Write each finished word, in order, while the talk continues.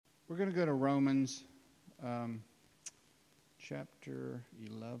We're going to go to Romans chapter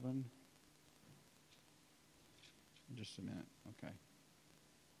 11. Just a minute. Okay.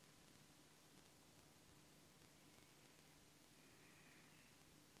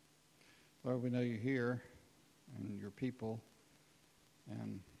 Lord, we know you're here and your people,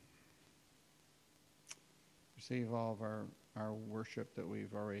 and receive all of our worship that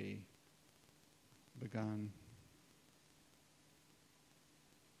we've already begun.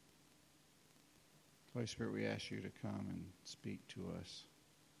 Holy Spirit, we ask you to come and speak to us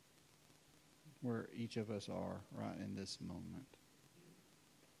where each of us are right in this moment.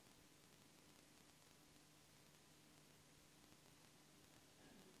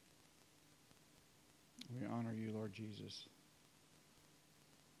 We honor you, Lord Jesus.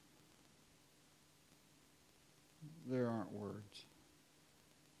 There aren't words.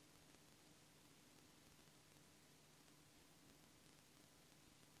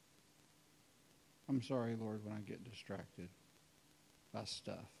 I'm sorry, Lord, when I get distracted by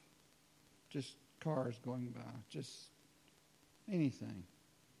stuff. Just cars going by, just anything.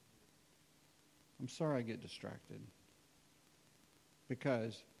 I'm sorry I get distracted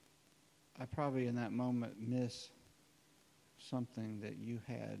because I probably in that moment miss something that you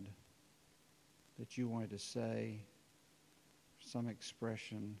had, that you wanted to say, some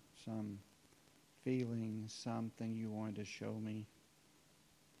expression, some feeling, something you wanted to show me.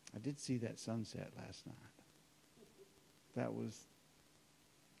 I did see that sunset last night.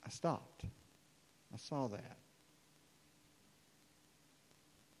 I stopped. I saw that.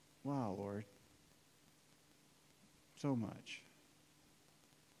 Wow, Lord. So much.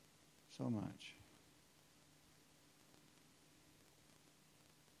 So much.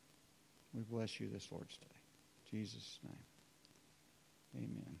 We bless you this Lord's Day. In Jesus' name.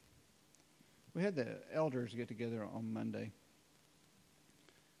 Amen. We had the elders get together on Monday.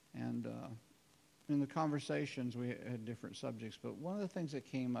 And in the conversations, we had different subjects. But one of the things that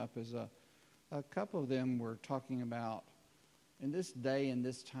came up is a couple of them were talking about, in this day and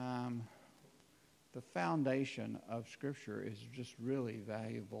this time, the foundation of Scripture is just really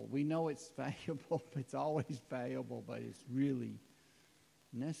valuable. We know it's valuable. It's always valuable, but it's really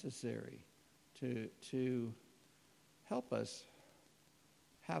necessary to help us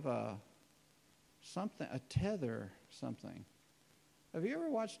have a tether something. Have you ever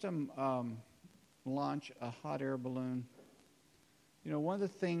watched them launch a hot air balloon? You know, one of the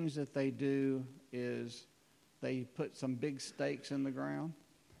things that they do is they put some big stakes in the ground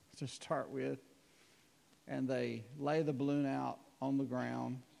to start with, and they lay the balloon out on the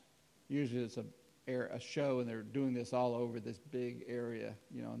ground. Usually it's a show, and they're doing this all over this big area,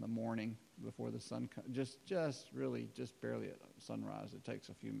 you know, in the morning before the sun comes. Just barely at sunrise. It takes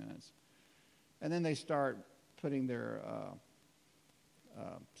a few minutes. And then they start putting their...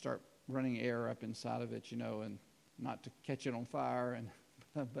 start running air up inside of it, you know, and not to catch it on fire,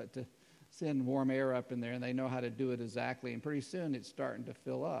 but to send warm air up in there, and they know how to do it exactly. And pretty soon it's starting to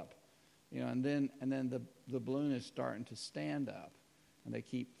fill up, you know, and then the balloon is starting to stand up, and they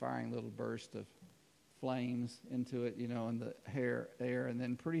keep firing little bursts of flames into it, you know, in the air, and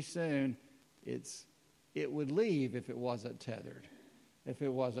then pretty soon it would leave if it wasn't tethered, if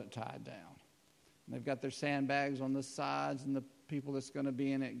it wasn't tied down. And they've got their sandbags on the sides, and the people that's going to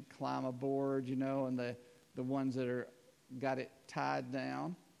be in it climb aboard, you know, and the ones that got it tied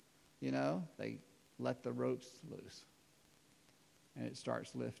down, you know, they let the ropes loose, and it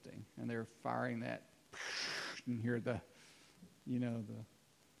starts lifting, and they're firing that, and hear the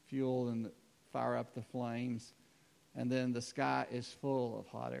fuel and fire up the flames, and then the sky is full of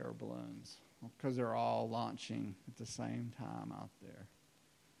hot air balloons because they're all launching at the same time out there.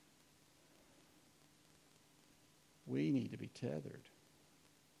 We need to be tethered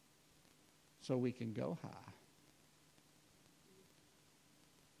so we can go high.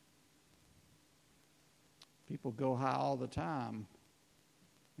 People go high all the time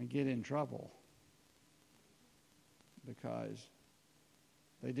and get in trouble because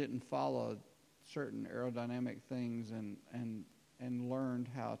they didn't follow certain aerodynamic things and learned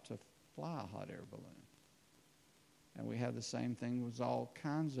how to fly a hot air balloon. And we have the same thing with all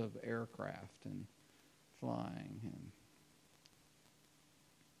kinds of aircraft and flying. And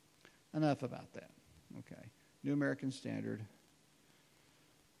enough about that. Okay. New American Standard.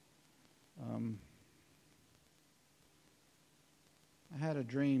 I had a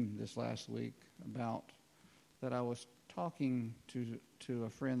dream this last week about that I was talking to a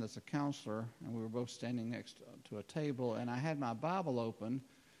friend that's a counselor, and we were both standing next to a table, and I had my Bible open,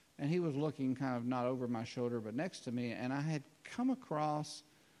 and he was looking kind of not over my shoulder but next to me, and I had come across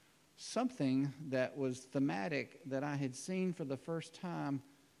something that was thematic that I had seen for the first time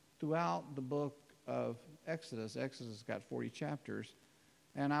throughout the book of Exodus. Exodus got 40 chapters.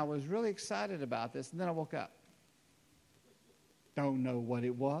 And I was really excited about this. And then I woke up. Don't know what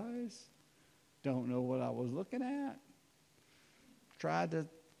it was. Don't know what I was looking at. Tried to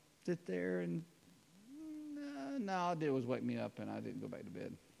sit there and no, all it did was wake me up and I didn't go back to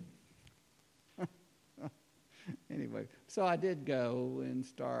bed. Anyway, so I did go and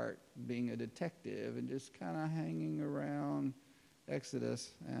start being a detective and just kind of hanging around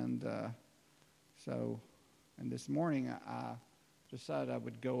Exodus. And and this morning I decided I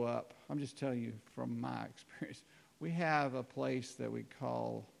would go up. I'm just telling you from my experience. We have a place that we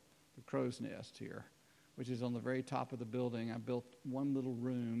call the Crow's Nest here, which is on the very top of the building. I built one little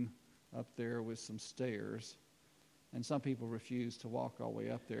room up there with some stairs. And some people refuse to walk all the way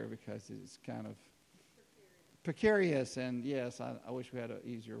up there because it's kind of precarious. And yes, I wish we had an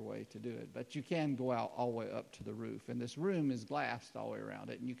easier way to do it. But you can go out all the way up to the roof. And this room is glassed all the way around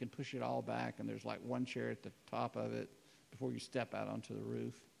it. And you can push it all back. And there's like one chair at the top of it before you step out onto the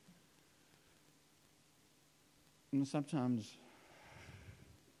roof. And sometimes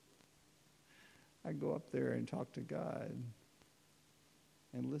I go up there and talk to God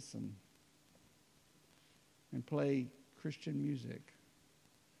and listen and play Christian music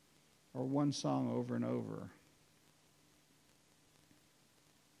or one song over and over.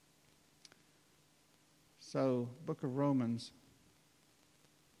 So, book of Romans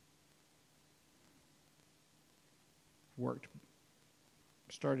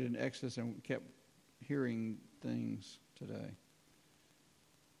started in Exodus and kept hearing things today.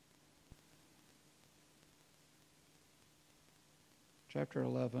 Chapter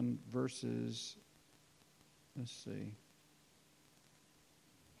 11, verses, let's see.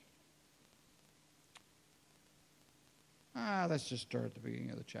 Let's just start at the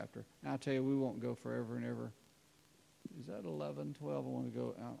beginning of the chapter. And I'll tell you, we won't go forever and ever. Is that 11, 12? I want to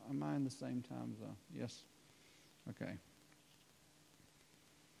go. Am I in the same time zone? Yes. Okay.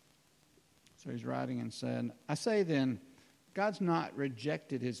 So he's writing and saying, I say then, God's not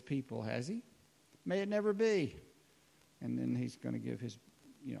rejected his people, has he? May it never be. And then he's going to give his,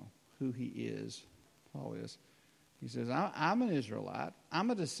 who he is, Paul is. He says, I'm an Israelite. I'm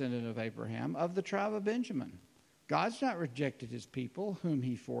a descendant of Abraham, of the tribe of Benjamin. God's not rejected his people, whom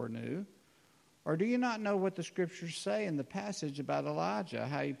he foreknew. Or do you not know what the scriptures say in the passage about Elijah,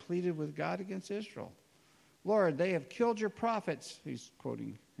 how he pleaded with God against Israel? Lord, they have killed your prophets. He's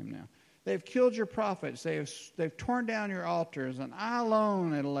quoting him now. They have killed your prophets. They've torn down your altars, and I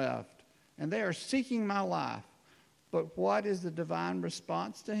alone am left. And they are seeking my life. But what is the divine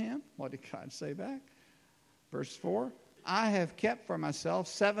response to him? What did God say back? Verse 4, I have kept for myself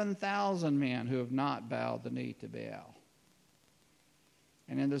 7,000 men who have not bowed the knee to Baal.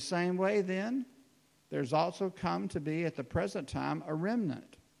 And in the same way then, there's also come to be at the present time a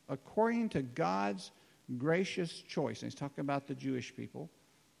remnant, according to God's gracious choice. And he's talking about the Jewish people,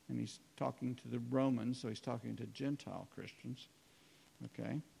 and he's talking to the Romans, so he's talking to Gentile Christians,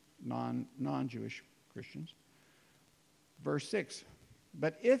 okay, non-Jewish Christians. Verse 6,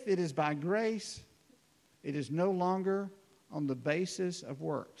 but if it is by grace, it is no longer on the basis of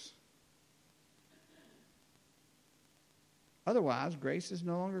works. Otherwise, grace is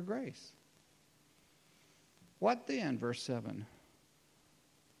no longer grace. What then, verse 7?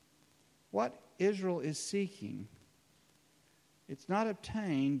 What Israel is seeking, it's not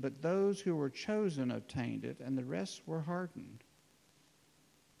obtained, but those who were chosen obtained it, and the rest were hardened.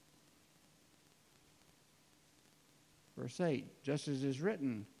 Verse 8, just as is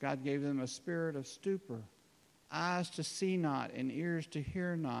written, God gave them a spirit of stupor, eyes to see not and ears to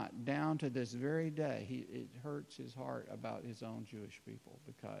hear not, down to this very day. It hurts his heart about his own Jewish people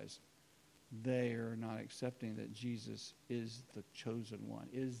because they are not accepting that Jesus is the chosen one,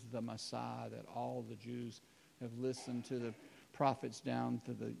 is the Messiah, that all the Jews have listened to the prophets down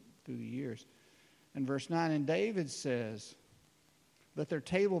through the years. And verse 9, and David says, let their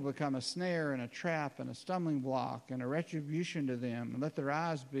table become a snare and a trap and a stumbling block and a retribution to them, and let their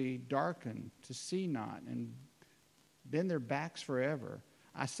eyes be darkened to see not and bend their backs forever.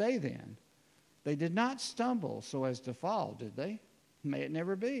 I say then, they did not stumble so as to fall, did they? May it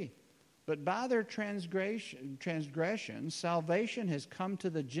never be. But by their transgression, salvation has come to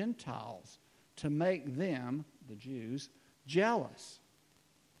the Gentiles to make them, the Jews, jealous.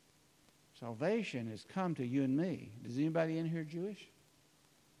 Salvation has come to you and me. Is anybody in here Jewish?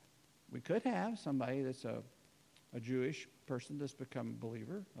 We could have somebody that's a Jewish person that's become a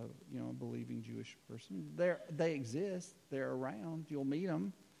believer, a believing Jewish person. They exist. They're around. You'll meet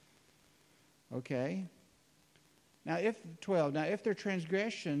them. Okay. Now, if their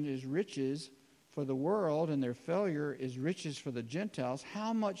transgression is riches, for the world and their failure is riches for the Gentiles,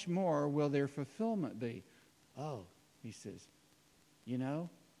 how much more will their fulfillment be? Oh, he says, you know,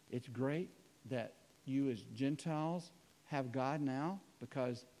 it's great that you as Gentiles have God now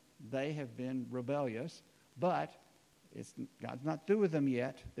because they have been rebellious, but God's not through with them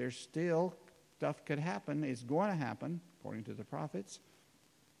yet. There's still stuff could happen. It's going to happen, according to the prophets.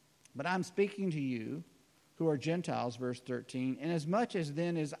 But I'm speaking to you who are Gentiles, verse 13, inasmuch as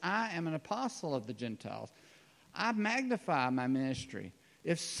then as I am an apostle of the Gentiles, I magnify my ministry.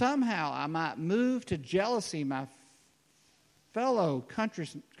 If somehow I might move to jealousy my fellow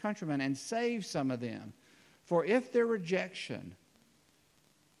countrymen and save some of them. For if their rejection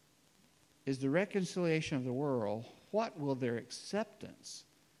is the reconciliation of the world, what will their acceptance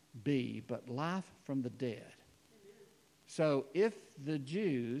be but life from the dead? Amen. So if the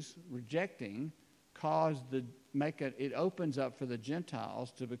Jews rejecting it opens up for the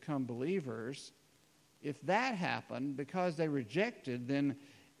Gentiles to become believers, if that happened because they rejected, then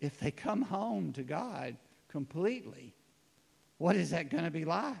if they come home to God completely, what is that going to be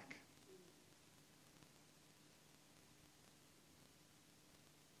like?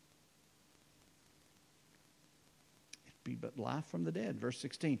 It'd be but life from the dead. Verse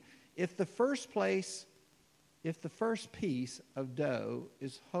 16. If the first piece of dough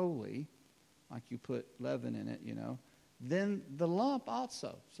is holy, like you put leaven in it, you know, then the lump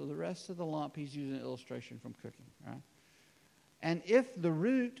also. So the rest of the lump, he's using an illustration from cooking, right? And if the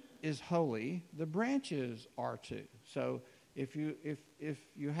root is holy, the branches are too. So if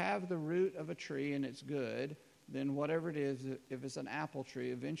you have the root of a tree and it's good, then whatever it is, if it's an apple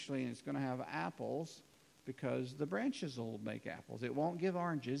tree, eventually it's going to have apples because the branches will make apples. It won't give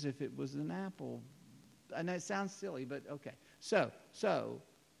oranges if it was an apple. I know it sounds silly, but okay. So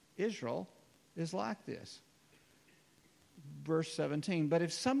Israel is like this. Verse 17, but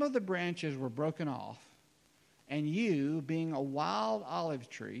if some of the branches were broken off, and you, being a wild olive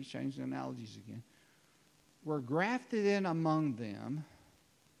tree, change the analogies again, were grafted in among them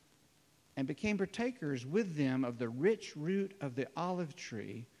and became partakers with them of the rich root of the olive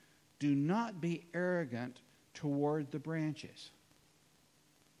tree, do not be arrogant toward the branches.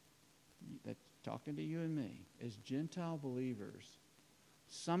 That's talking to you and me. As Gentile believers,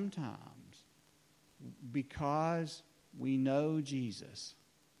 sometimes because we know Jesus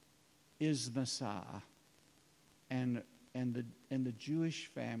is Messiah, and the Jewish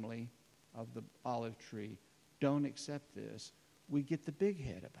family of the olive tree don't accept this, we get the big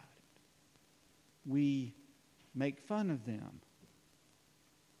head about it. We make fun of them.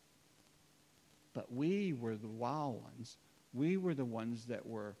 But we were the wild ones. We were the ones that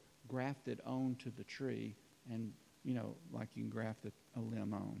were grafted onto the tree, and, you know, like you can graft a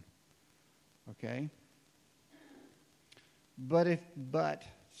limb on. Okay? But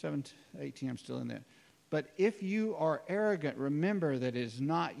 18, I'm still in there. But if you are arrogant, remember that it is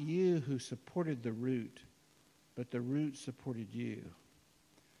not you who supported the root, but the root supported you.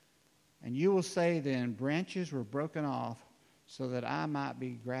 And you will say then, branches were broken off so that I might be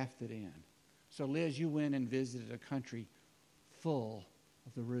grafted in. So Liz, you went and visited a country full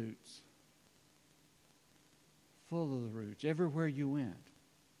of the roots. Full of the roots, everywhere you went.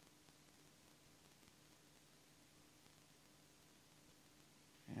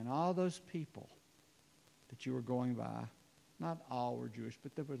 And all those people that you were going by, not all were Jewish,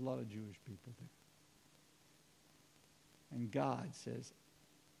 but there were a lot of Jewish people there. And God says,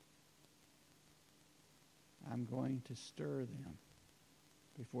 I'm going to stir them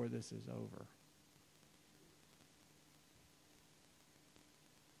before this is over.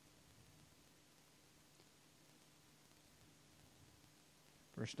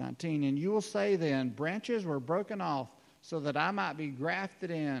 Verse 19, and you will say then, branches were broken off so that I might be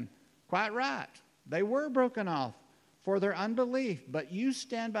grafted in. Quite right. They were broken off for their unbelief, but you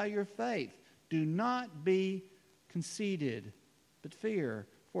stand by your faith. Do not be conceited, but fear.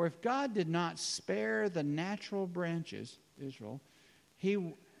 For if God did not spare the natural branches, Israel, he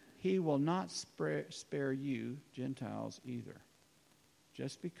will not spare you, Gentiles, either.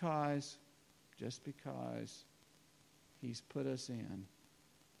 Just because he's put us in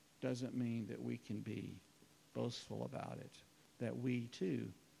doesn't mean that we can be boastful about it, that we too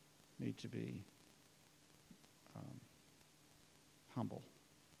need to be humble.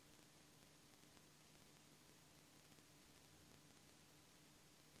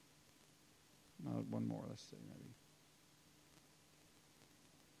 No, one more, let's see, maybe.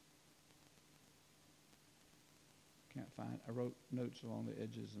 Can't find, I wrote notes along the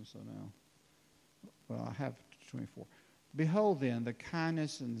edges, and so now, well, I have 24. Behold then the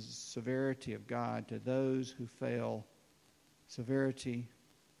kindness and severity of God to those who fail, severity,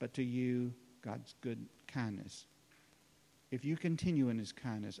 but to you God's good kindness. If you continue in his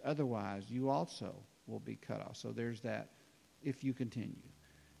kindness, otherwise you also will be cut off. So there's that, if you continue.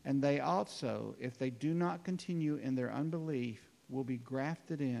 And they also, if they do not continue in their unbelief, will be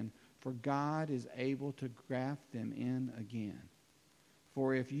grafted in, for God is able to graft them in again.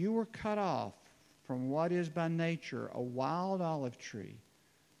 For if you were cut off from what is by nature a wild olive tree,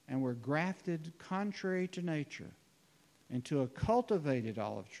 and were grafted contrary to nature into a cultivated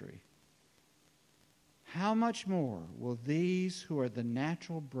olive tree, how much more will these who are the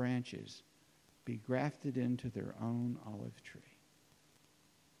natural branches be grafted into their own olive tree?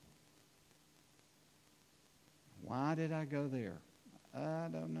 Why did I go there? I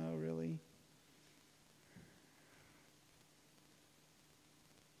don't know, really.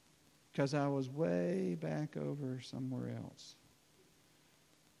 Because I was way back over somewhere else.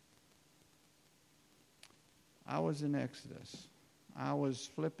 I was in Exodus. I was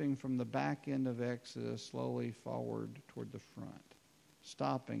flipping from the back end of Exodus slowly forward toward the front,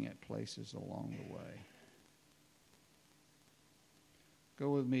 stopping at places along the way.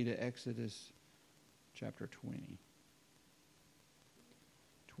 Go with me to Exodus chapter 20.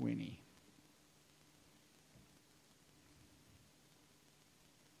 20.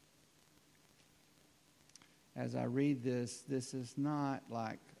 As I read this is not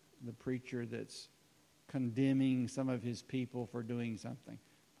like the preacher that's condemning some of his people for doing something.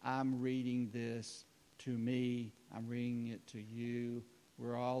 I'm reading this to me. I'm reading it to you.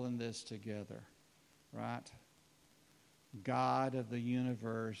 We're all in this together, right? God of the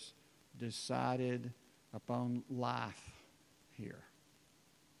universe decided upon life here.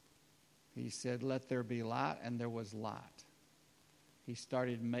 He said, let there be light, and there was light. He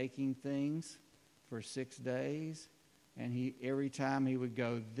started making things for 6 days, and every time he would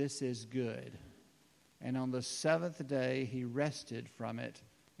go, this is good. And on the seventh day, he rested from it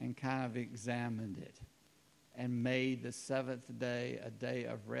and kind of examined it and made the seventh day a day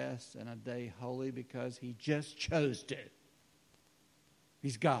of rest and a day holy because he just chose to.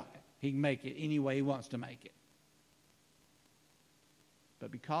 He's God. He can make it any way he wants to make it.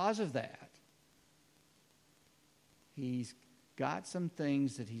 But because of that, he's got some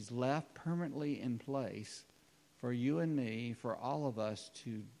things that he's left permanently in place for you and me, for all of us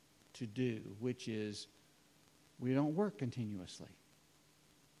to do, which is we don't work continuously.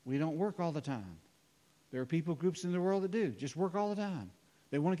 We don't work all the time. There are people groups in the world that do, just work all the time.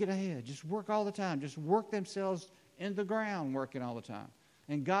 They want to get ahead, just work all the time, just work themselves in the ground working all the time.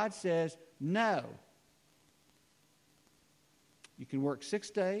 And God says, no. You can work 6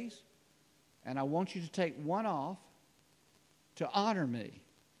 days, and I want you to take one off to honor me.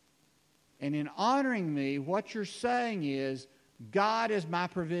 And in honoring me, what you're saying is, God is my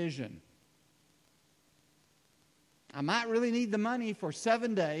provision. I might really need the money for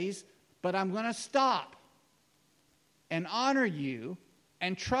 7 days, but I'm going to stop and honor you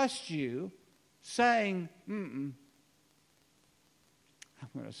and trust you, saying, I'm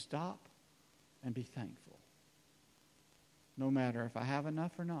going to stop and be thankful. No matter if I have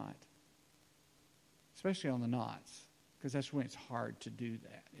enough or not. Especially on the knots, because that's when it's hard to do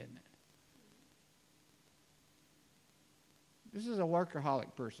that, isn't it? This is a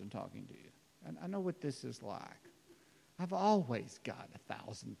workaholic person talking to you. And I know what this is like. I've always got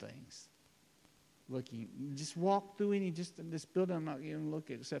 1,000 things. Looking, just walk through this building, I'm not even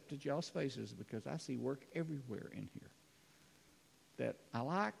looking except at y'all's faces because I see work everywhere in here. That I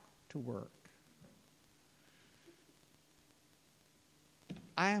like to work.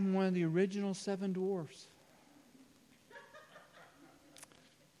 I am one of the original 7 dwarfs.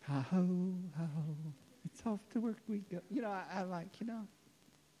 Ha-ho, ha-ho. It's off to work we go. I like,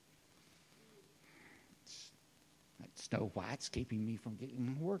 like Snow White's keeping me from getting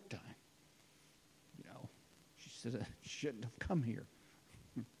my work done. She said I shouldn't have come here.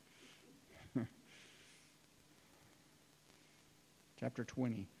 Chapter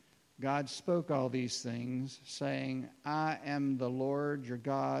 20. God spoke all these things, saying, I am the Lord your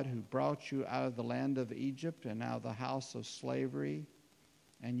God who brought you out of the land of Egypt and out of the house of slavery,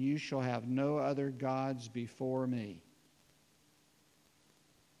 and you shall have no other gods before me.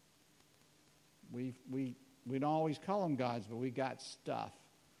 We don't always call them gods, but we got stuff.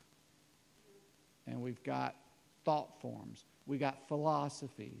 And we've got thought forms. We got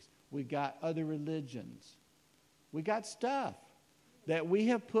philosophies. We got other religions. We got stuff that we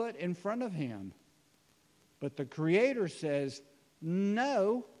have put in front of him. But the Creator says,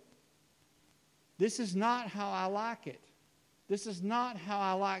 no, this is not how I like it. This is not how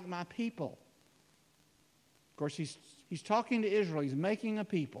I like my people. Of course, he's talking to Israel. He's making a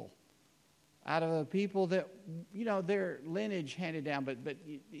people. out of a people that, their lineage handed down, but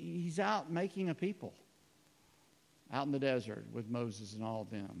he's out making a people out in the desert with Moses and all of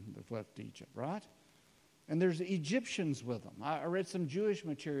them that left Egypt, right? And there's Egyptians with them. I read some Jewish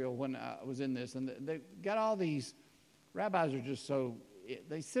material when I was in this, and they got all these, rabbis are just so,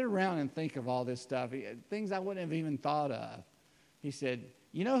 they sit around and think of all this stuff, things I wouldn't have even thought of. He said,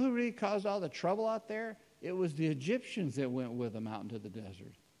 you know who really caused all the trouble out there? It was the Egyptians that went with them out into the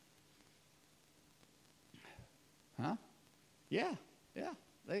desert. Huh? Yeah.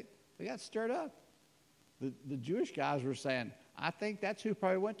 They got stirred up. The Jewish guys were saying, I think that's who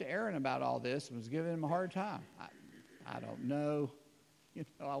probably went to Aaron about all this and was giving him a hard time. I don't know.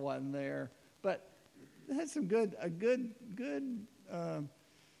 I wasn't there. But they had some good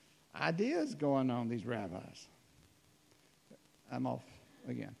ideas going on, these rabbis. I'm off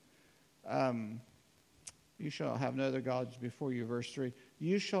again. You shall have no other gods before you, verse 3.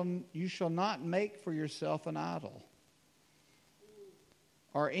 You shall not make for yourself an idol,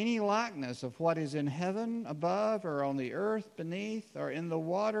 or any likeness of what is in heaven above, or on the earth beneath, or in the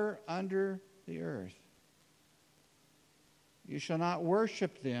water under the earth. You shall not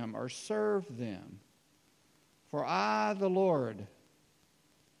worship them or serve them. For I, the Lord,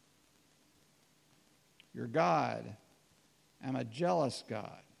 your God, am a jealous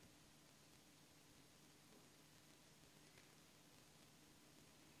God.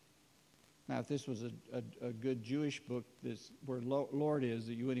 Now, if this was a good Jewish book, this where Lord is,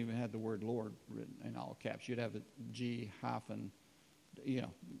 that you wouldn't even have the word Lord written in all caps. You'd have a G hyphen. You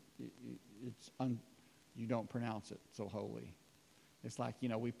don't pronounce it so holy. It's like,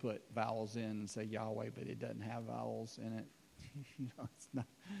 we put vowels in and say Yahweh, but it doesn't have vowels in it. It's not.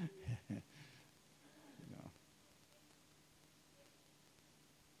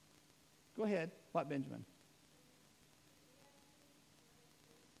 Go ahead. What, Benjamin?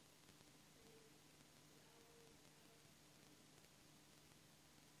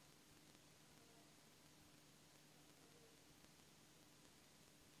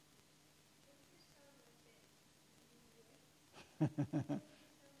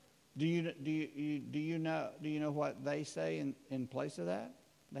 Do you know what they say in place of that?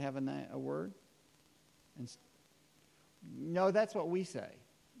 They have a word. No, that's what we say,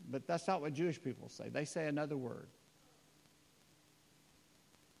 but that's not what Jewish people say. They say another word.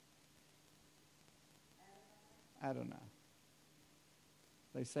 Adonai.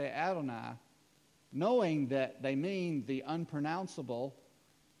 They say Adonai, knowing that they mean the unpronounceable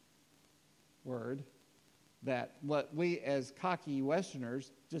word. That what we as cocky Westerners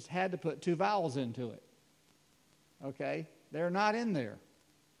just had to put two vowels into it. Okay? They're not in there.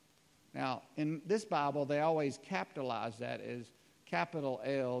 Now, in this Bible, they always capitalize that as capital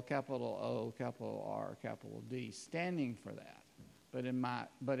L, capital O, capital R, capital D, standing for that. But in my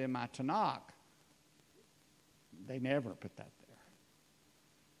Tanakh, they never put that there.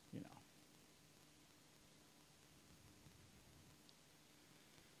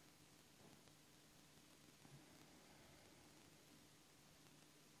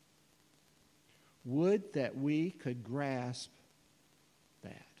 Would that we could grasp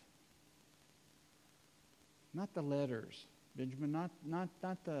that. Not the letters, Benjamin,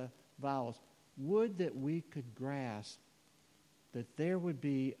 not the vowels. Would that we could grasp that there would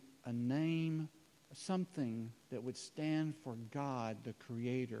be a name, something that would stand for God, the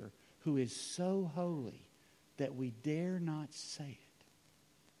Creator, who is so holy that we dare not say it.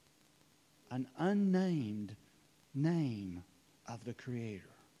 An unnamed name of the Creator.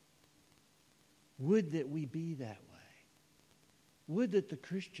 Would that we be that way. Would that the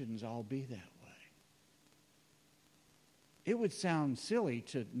Christians all be that way. It would sound silly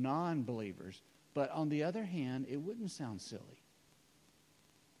to non-believers, but on the other hand, it wouldn't sound silly.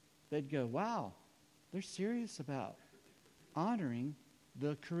 They'd go, wow, they're serious about honoring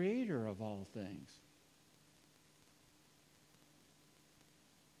the Creator of all things.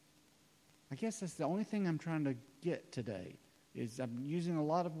 I guess that's the only thing I'm trying to get today, is I'm using a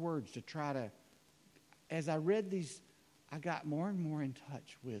lot of words to try to. As I read these, I got more and more in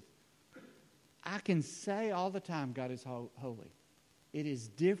touch with, I can say all the time God is holy. It is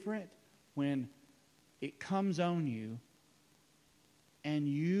different when it comes on you and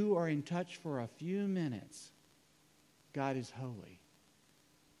you are in touch for a few minutes. God is holy.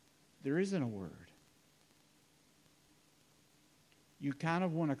 There isn't a word. You kind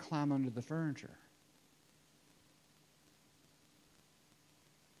of want to climb under the furniture.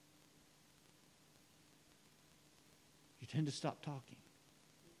 You tend to stop talking.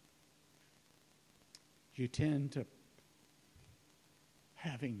 You tend to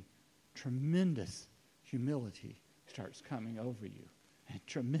having tremendous humility starts coming over you, and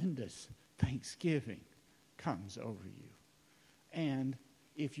tremendous thanksgiving comes over you. And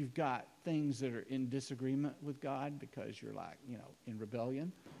if you've got things that are in disagreement with God because you're like, in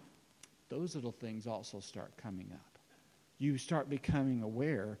rebellion, those little things also start coming up. You start becoming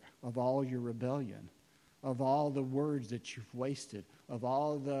aware of all your rebellion, of all the words that you've wasted, of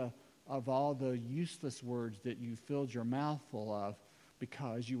all the useless words that you filled your mouth full of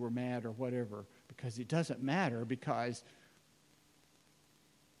because you were mad or whatever. Because it doesn't matter, because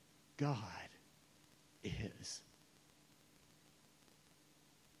God is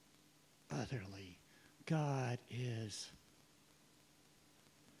utterly. God is.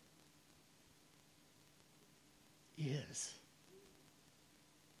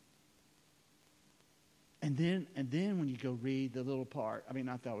 And then when you go read the little part,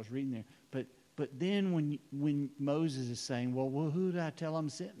 not that I was reading there, but then when Moses is saying, well, who did I tell him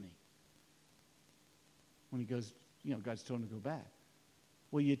sent me? When he goes, God's told him to go back.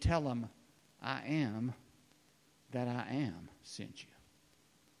 Well, you tell him, I am that I am sent you.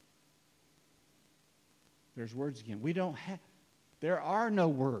 There's words again. There are no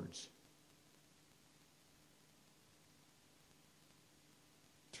words.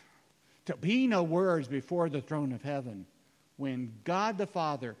 To be no words before the throne of heaven when God the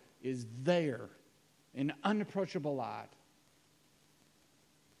Father is there in unapproachable light.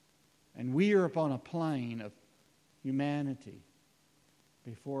 And we are upon a plane of humanity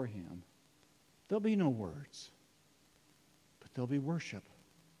before Him. There'll be no words, but there'll be worship.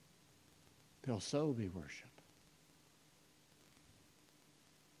 There'll so be worship.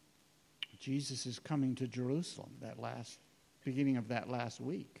 Jesus is coming to Jerusalem beginning of that last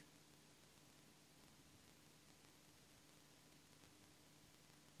week.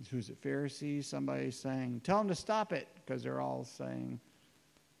 Who's it? Pharisees? Somebody's saying, tell them to stop it, because they're all saying,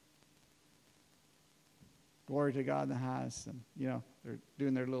 glory to God in the highest. And, they're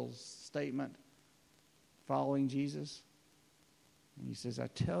doing their little statement, following Jesus. And he says, I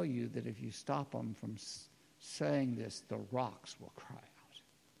tell you that if you stop them from saying this, the rocks will cry out.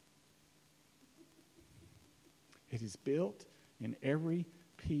 It is built in every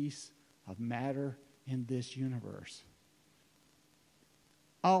piece of matter in this universe.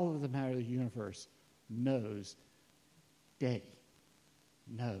 All of the matter of the universe knows Daddy,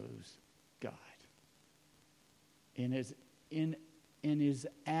 knows God, and is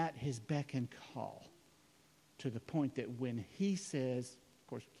at His beck and call, to the point that when He says, of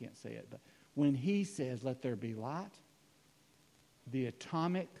course we can't say it, but when He says, let there be light, the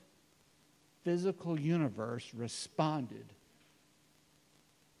atomic physical universe responded.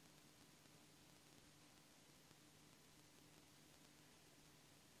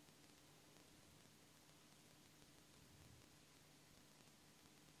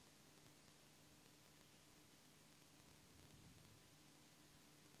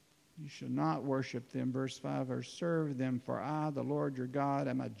 You shall not worship them, verse 5, or serve them, for I, the Lord your God,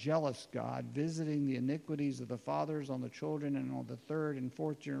 am a jealous God, visiting the iniquities of the fathers on the children and on the third and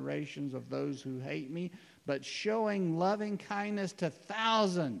fourth generations of those who hate me, but showing loving kindness to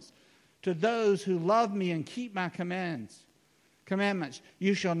thousands, to those who love me and keep my commandments.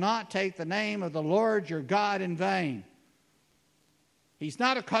 You shall not take the name of the Lord your God in vain. He's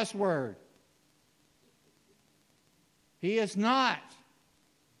not a cuss word. He is not.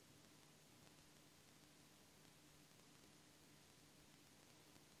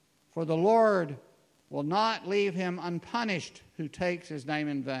 For the Lord will not leave him unpunished who takes his name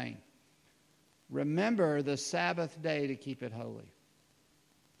in vain. Remember the Sabbath day to keep it holy.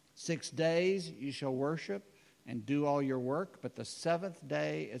 6 days you shall worship and do all your work, but the seventh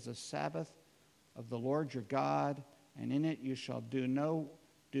day is a Sabbath of the Lord your God, and in it you shall do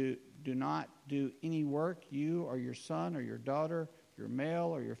not do any work, you or your son or your daughter, your male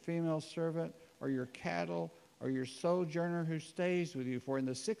or your female servant, or your cattle, or your sojourner who stays with you. For in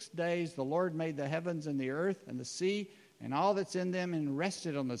the 6 days the Lord made the heavens and the earth and the sea and all that's in them, and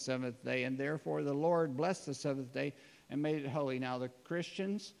rested on the seventh day. And therefore the Lord blessed the seventh day and made it holy. Now the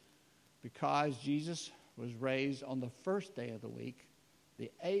Christians, because Jesus was raised on the first day of the week, the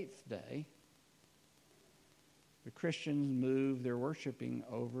 8th day, the Christians moved their worshiping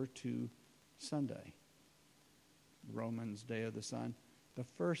over to Sunday, Romans Day of the Sun, the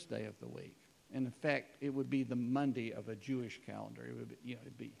first day of the week. In effect, it would be the Monday of a Jewish calendar. It would be,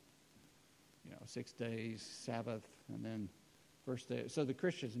 it'd be, 6 days, Sabbath, and then first day. So the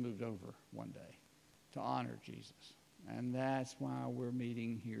Christians moved over one day to honor Jesus. And that's why we're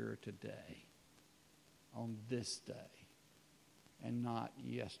meeting here today, on this day, and not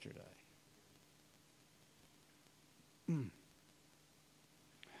yesterday.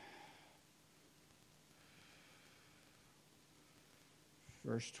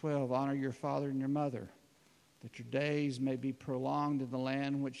 Verse 12, honor your father and your mother, that your days may be prolonged in the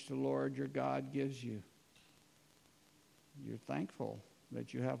land which the Lord your God gives you. You're thankful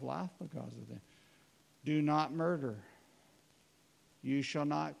that you have life because of them. Do not murder. You shall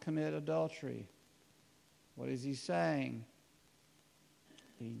not commit adultery. What is he saying?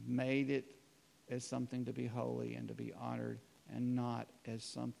 He made it as something to be holy and to be honored, and not as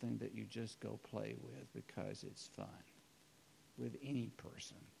something that you just go play with because it's fun with any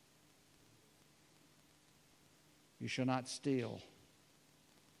person. You shall not steal.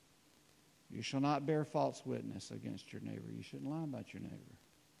 You shall not bear false witness against your neighbor. You shouldn't lie about your neighbor.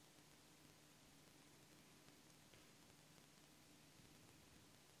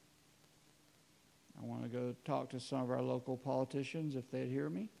 I want to go talk to some of our local politicians if they'd hear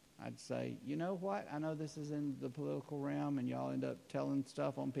me. I'd say, you know what? I know this is in the political realm and y'all end up telling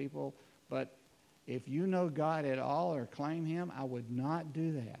stuff on people, but if you know God at all or claim him, I would not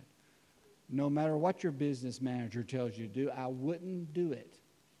do that. No matter what your business manager tells you to do, I wouldn't do it.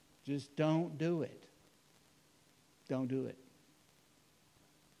 Just don't do it. Don't do it.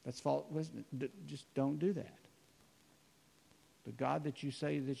 That's false. Just don't do that. The God that you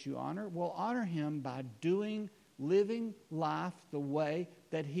say that you honor, well, honor him by living life the way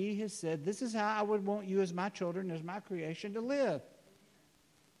that he has said, this is how I would want you as my children, as my creation to live.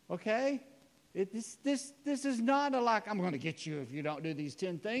 Okay? This is not like, I'm going to get you if you don't do these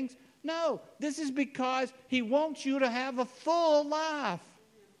 10 things. No, this is because he wants you to have a full life.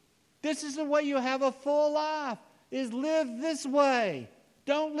 This is the way you have a full life, is live this way.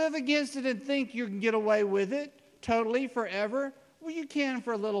 Don't live against it and think you can get away with it totally forever. Well, you can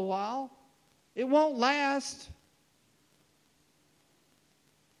for a little while. It won't last.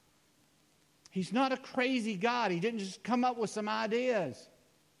 He's not a crazy God. He didn't just come up with some ideas.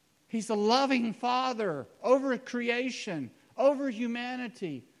 He's a loving Father over creation, over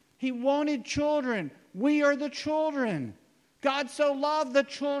humanity. He wanted children. We are the children. God so loved the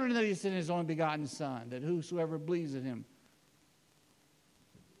children that he sent his only begotten Son, that whosoever believes in him.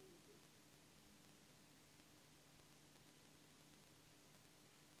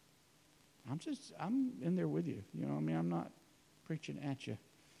 I'm in there with you. You know what I mean? I'm not preaching at you.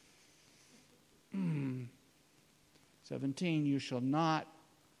 17, you shall not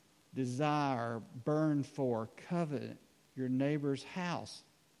desire, burn for, covet your neighbor's house.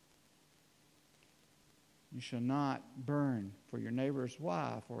 You shall not burn for your neighbor's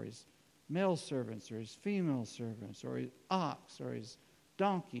wife or his male servants or his female servants or his ox or his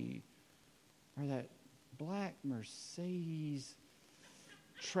donkey or that black Mercedes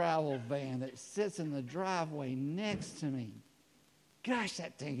travel van that sits in the driveway next to me. Gosh,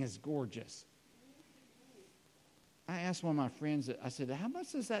 that thing is gorgeous. I asked one of my friends, I said, how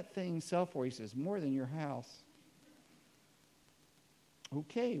much does that thing sell for? He says, more than your house.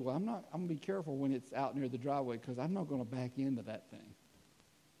 Okay, well, I'm going to be careful when it's out near the driveway because I'm not going to back into that thing.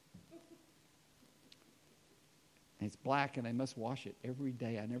 And it's black and they must wash it every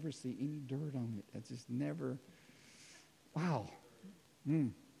day. I never see any dirt on it. I just never, wow.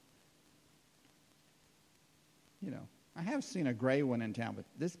 You know, I have seen a gray one in town, but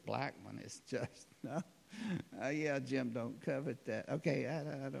this black one is just, no. Yeah, Jim, don't covet that. Okay, I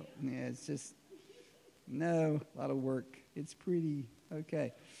don't, yeah, it's just, no, a lot of work. It's pretty,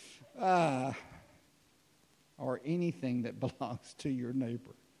 okay. Or anything that belongs to your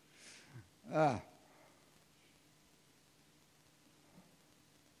neighbor.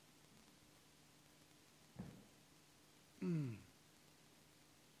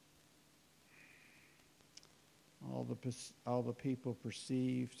 All the people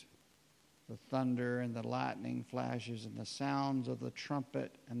perceived the thunder and the lightning flashes and the sounds of the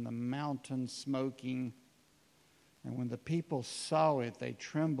trumpet and the mountain smoking. And when the people saw it, they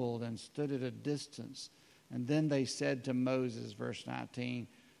trembled and stood at a distance. And then they said to Moses, verse 19,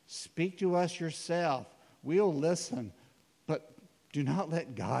 speak to us yourself. We'll listen, but do not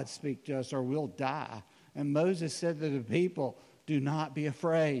let God speak to us or we'll die. And Moses said to the people, do not be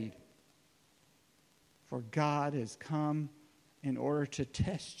afraid. For God has come in order to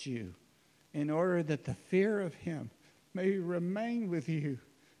test you, in order that the fear of him may remain with you,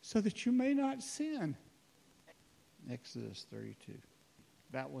 so that you may not sin. Exodus 32.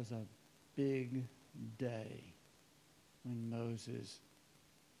 That was a big day when Moses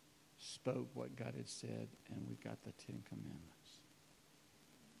spoke what God had said, and we got the 10 Commandments.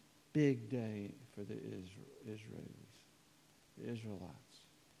 Big day for the Israelis, the Israelites.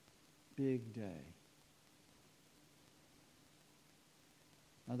 Big day.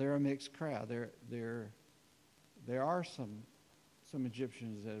 Now they're a mixed crowd. There are some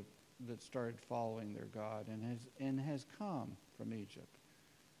Egyptians that started following their God and has come from Egypt.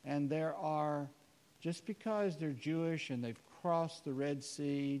 And there are, just because they're Jewish and they've crossed the Red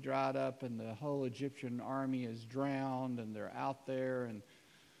Sea, dried up, and the whole Egyptian army is drowned, and they're out there, and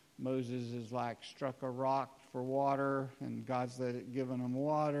Moses is like struck a rock for water, and God's given them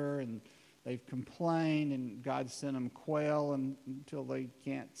water, and they've complained, and God sent them quail until they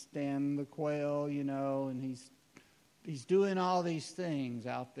can't stand the quail, and he's doing all these things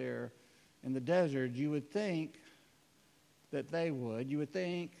out there in the desert. You would think that they would. You would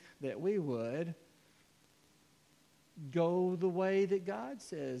think that we would go the way that God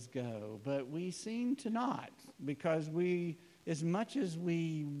says go, but we seem to not, because we, as much as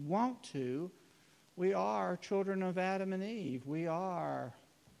we want to, we are children of Adam and Eve. We're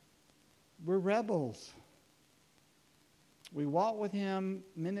rebels. We walk with him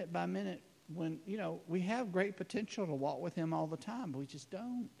minute by minute when, we have great potential to walk with him all the time, but we just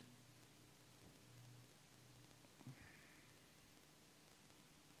don't.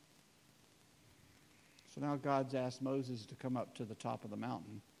 So now God's asked Moses to come up to the top of the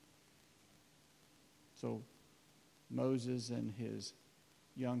mountain. So Moses and his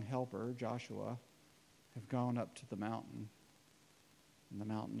young helper, Joshua, have gone up to the mountain. And the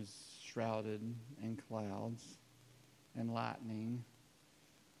mountain is shrouded in clouds and lightning.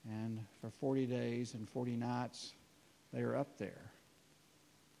 And for 40 days and 40 nights, they are up there.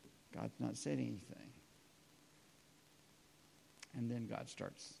 God's not said anything. And then God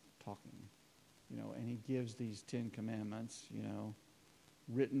starts talking. And he gives these 10 commandments,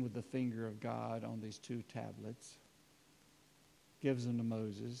 written with the finger of God on these 2 tablets, gives them to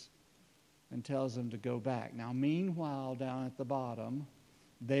Moses, and tells them to go back. Now, meanwhile, down at the bottom,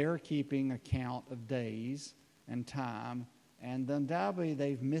 they're keeping account of days and time, and undoubtedly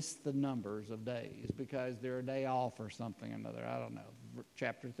they've missed the numbers of days because they're a day off or something or another. I don't know.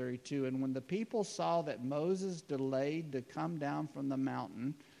 Chapter 32, and when the people saw that Moses delayed to come down from the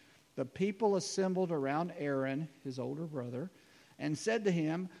mountain, the people assembled around Aaron, his older brother, and said to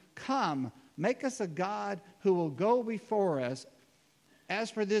him, "Come, make us a god who will go before us. As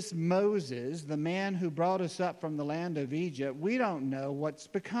for this Moses, the man who brought us up from the land of Egypt, we don't know what's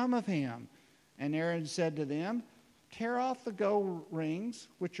become of him." And Aaron said to them, "Tear off the gold rings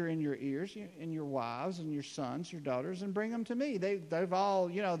which are in your ears, and your wives and your sons, your daughters, and bring them to me." They've all,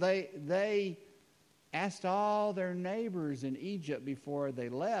 they asked all their neighbors in Egypt before they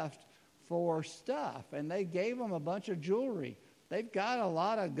left for stuff, and they gave them a bunch of jewelry. They've got a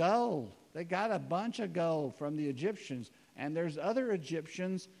lot of gold. They got a bunch of gold from the Egyptians, and there's other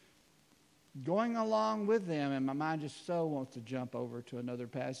Egyptians going along with them, and my mind just so wants to jump over to another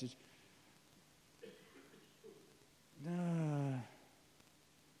passage.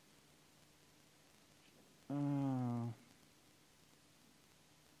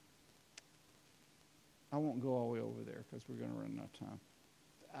 I won't go all the way over there because we're going to run out of time.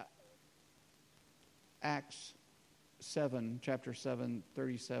 Acts 7, chapter 7,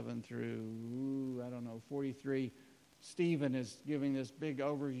 37 through, 43. Stephen is giving this big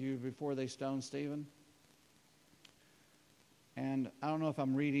overview before they stone Stephen. And I don't know if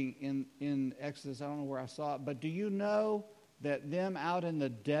I'm reading in Exodus, I don't know where I saw it, but do you know that them out in the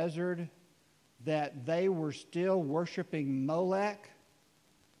desert, that they were still worshiping Molech?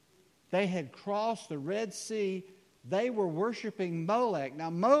 They had crossed the Red Sea. They were worshiping Molech. Now,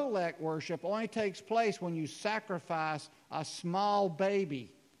 Molech worship only takes place when you sacrifice a small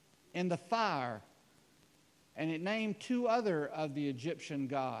baby in the fire. And it named 2 other of the Egyptian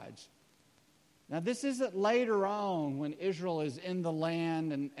gods. Now, this isn't later on when Israel is in the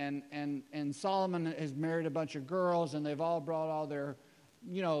land and Solomon has married a bunch of girls and they've all brought all their,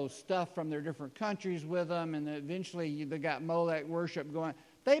 stuff from their different countries with them, and eventually they got Molech worship going.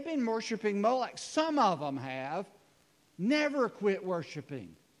 They've been worshiping Molech. Some of them have never quit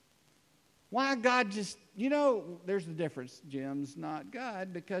worshiping. Why God just, there's the difference. Jim's not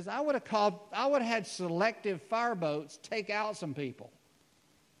God, because I would have had selective fireboats take out some people.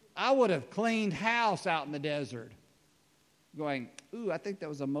 I would have cleaned house out in the desert. Going, ooh, I think that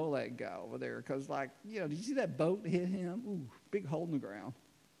was a Molech guy over there. Because, did you see that boat hit him? Ooh, big hole in the ground.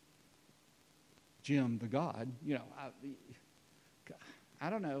 Jim, the God, I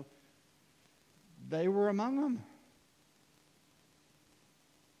don't know. They were among them.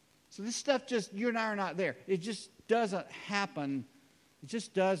 So this stuff you and I are not there. It just doesn't happen. It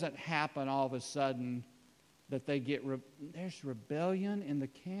just doesn't happen all of a sudden that they get, there's rebellion in the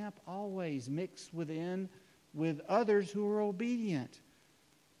camp always mixed with others who are obedient.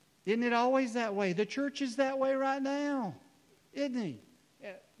 Isn't it always that way? The church is that way right now, isn't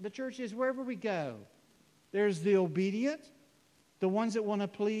it? The church is wherever we go. There's the obedient, the ones that want to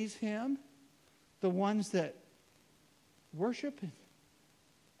please Him, the ones that worship Him.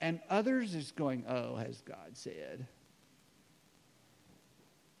 And others is going, oh, has God said?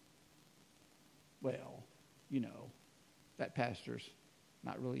 Well, that pastor's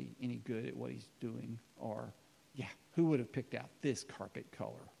not really any good at what he's doing. Or, who would have picked out this carpet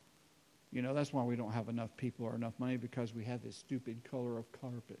color? That's why we don't have enough people or enough money, because we have this stupid color of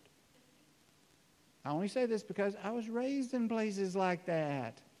carpet. I only say this because I was raised in places like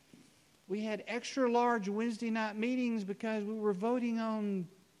that. We had extra large Wednesday night meetings because we were voting on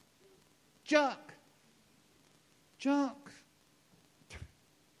junk. I'm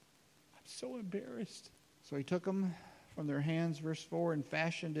so embarrassed. So he took them from their hands, verse 4, and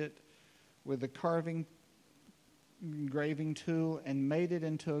fashioned it with a engraving tool and made it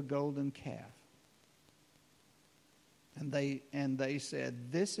into a golden calf. And they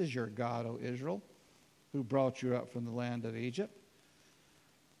said, "This is your God, O Israel, who brought you up from the land of Egypt."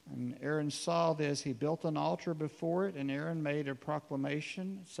 And Aaron saw this. He built an altar before it, and Aaron made a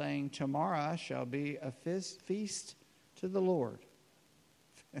proclamation saying, "Tomorrow shall be a feast to the Lord."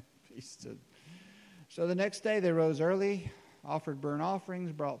 So the next day they rose early, offered burnt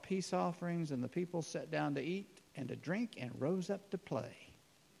offerings, brought peace offerings, and the people sat down to eat and to drink and rose up to play.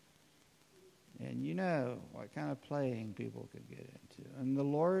 And what kind of playing people could get into. And the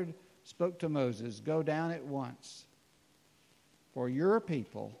Lord spoke to Moses, "Go down at once, for your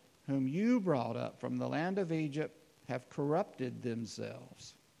people, whom you brought up from the land of Egypt, have corrupted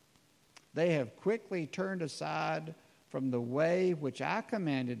themselves. They have quickly turned aside from the way which I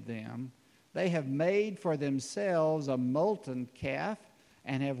commanded them. They have made for themselves a molten calf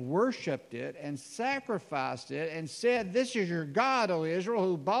and have worshipped it and sacrificed it and said, 'This is your God, O Israel,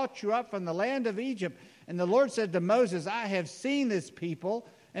 who brought you up from the land of Egypt.' And the Lord said to Moses, 'I have seen this people,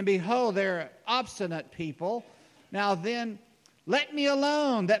 and behold, they're obstinate people. Now then, let me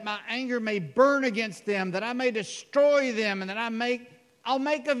alone, that my anger may burn against them, that I may destroy them, and that I'll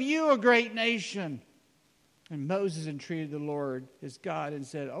make of you a great nation.' And Moses entreated the Lord, his God, and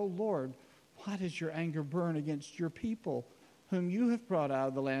said, 'O Lord, why does your anger burn against your people, whom you have brought out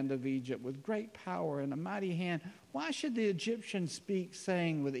of the land of Egypt with great power and a mighty hand? Why should the Egyptians speak,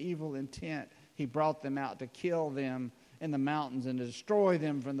 saying with evil intent, he brought them out to kill them in the mountains and to destroy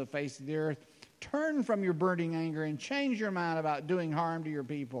them from the face of the earth? Turn from your burning anger and change your mind about doing harm to your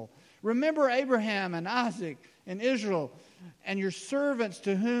people. Remember Abraham and Isaac and Israel and your servants,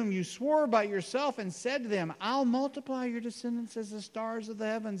 to whom you swore by yourself and said to them, I'll multiply your descendants as the stars of the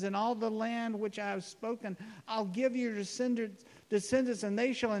heavens, and all the land which I have spoken I'll give your descendants, and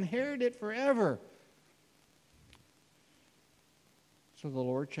they shall inherit it forever.' So the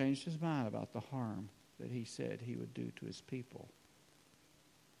Lord changed his mind about the harm that he said he would do to his people.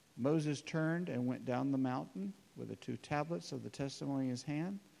 Moses turned and went down the mountain with the 2 tablets of the testimony in his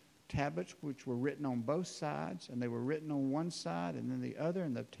hand, tablets which were written on both sides, and they were written on one side and then the other,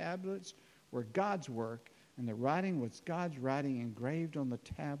 and the tablets were God's work, and the writing was God's writing engraved on the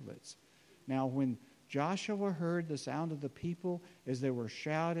tablets. Now when Joshua heard the sound of the people as they were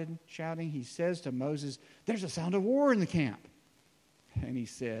shouting, he says to Moses, 'There's a sound of war in the camp.' And he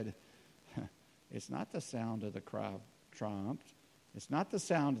said, 'It's not the sound of the cry of triumph. It's not the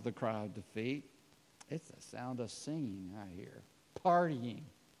sound of the cry of defeat. It's the sound of singing I hear. Partying.'"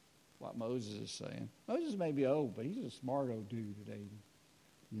 What Moses is saying. Moses may be old, but he's a smart old dude at 80.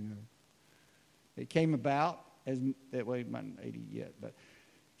 It came about as, well, he wasn't 80 yet, but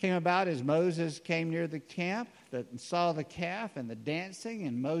came about as Moses came near the camp and saw the calf and the dancing,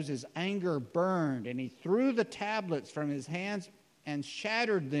 and Moses' anger burned, and he threw the tablets from his hands and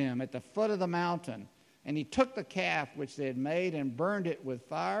shattered them at the foot of the mountain. And he took the calf which they had made and burned it with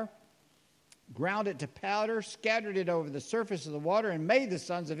fire, ground it to powder, scattered it over the surface of the water, and made the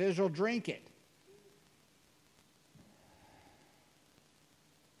sons of Israel drink it.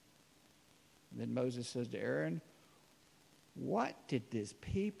 And then Moses says to Aaron, "What did this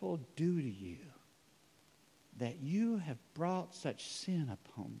people do to you, that you have brought such sin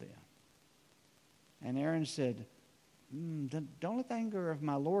upon them?" And Aaron said, "Don't let the anger of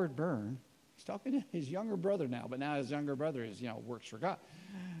my Lord burn." He's talking to his younger brother now, but now his younger brother is, works for God.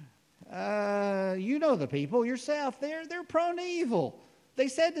 You know the people yourself. They're prone to evil. They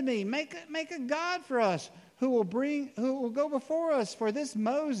said to me, make a God for us who will go before us. For this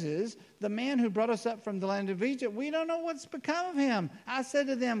Moses, the man who brought us up from the land of Egypt, we don't know what's become of him. I said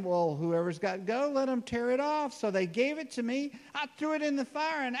to them, well, whoever's got go, let him tear it off. So they gave it to me. I threw it in the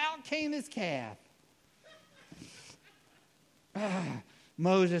fire, and out came this calf.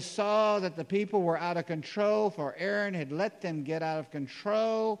 Moses saw that the people were out of control, for Aaron had let them get out of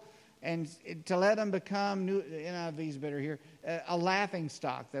control. and to let them become, NIV's better here, a laughing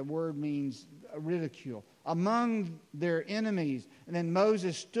stock. That word means ridicule, among their enemies. And then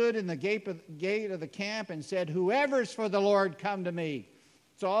Moses stood in the gate of the camp and said, "Whoever's for the Lord, come to me."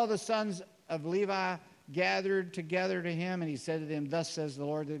 So all the sons of Levi gathered together to him, and he said to them, "Thus says the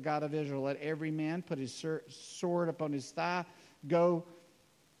Lord, the God of Israel, let every man put his sword upon his thigh, go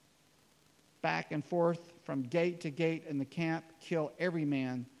back and forth from gate to gate in the camp, kill every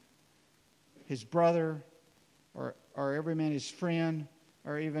man his brother, or every man his friend,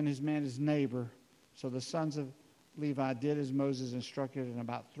 or even his neighbor." So the sons of Levi did as Moses instructed, and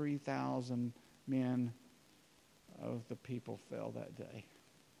about 3,000 men of the people fell that day.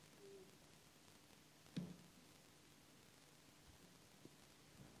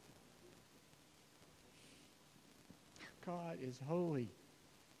 God is holy.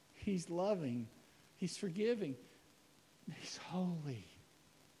 He's loving. He's forgiving. He's holy.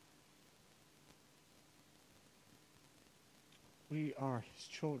 We are his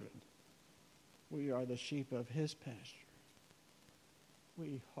children. We are the sheep of his pasture.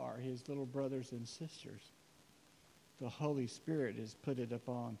 We are his little brothers and sisters. The Holy Spirit has put it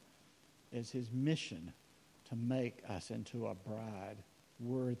upon as his mission to make us into a bride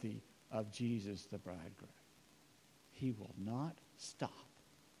worthy of Jesus the bridegroom. He will not stop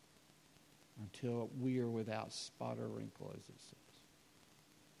until we are without spot or wrinkle, as it says.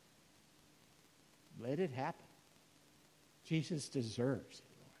 Let it happen. Jesus deserves it,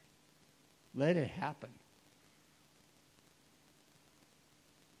 Lord. Let it happen.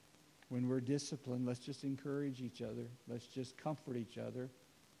 When we're disciplined, let's just encourage each other. Let's just comfort each other.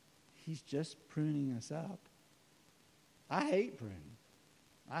 He's just pruning us up. I hate pruning.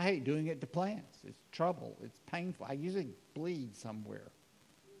 I hate doing it to plants. It's trouble. It's painful. I usually bleed somewhere.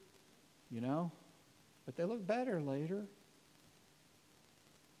 You know? But they look better later.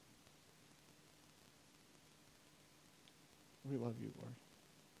 We love you, Lord.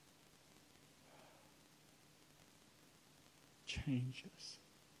 Change us.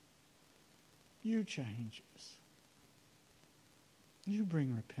 You change us. You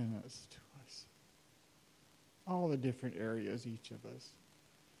bring repentance to us. All the different areas, each of us.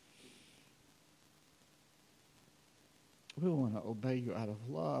 We want to obey you out of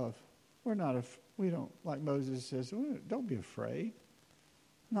love. We don't, like Moses says, don't be afraid.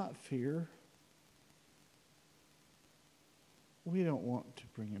 Not fear. We don't want to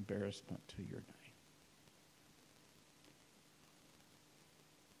bring embarrassment to your name.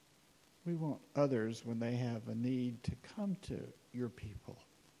 We want others, when they have a need, to come to your people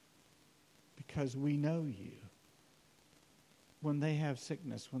because we know you. When they have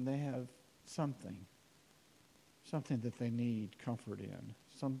sickness, when they have something that they need comfort in,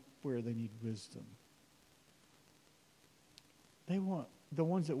 somewhere they need wisdom. They want the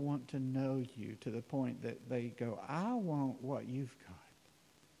ones that want to know you to the point that they go, I want what you've got.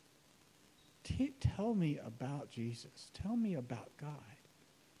 Tell me about Jesus. Tell me about God.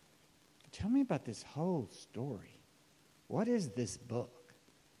 Tell me about this whole story. What is this book?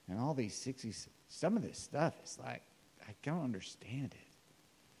 And all these 60s, some of this stuff is like, I don't understand it.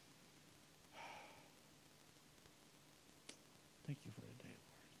 Thank you for today,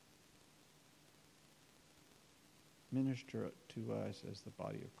 Lord. Minister to us as the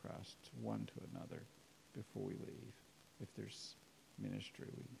body of Christ, one to another, before we leave, if there's ministry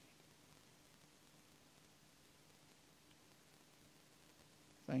we need.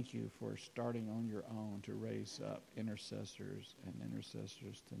 Thank you for starting on your own to raise up intercessors and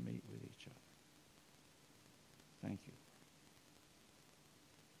intercessors to meet with each other. Thank you.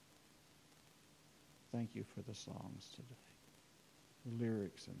 Thank you for the songs today, the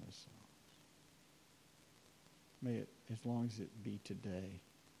lyrics in the songs. May it, as long as it be today,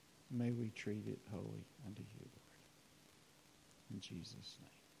 may we treat it holy unto you, Lord. In Jesus' name,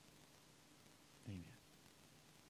 amen.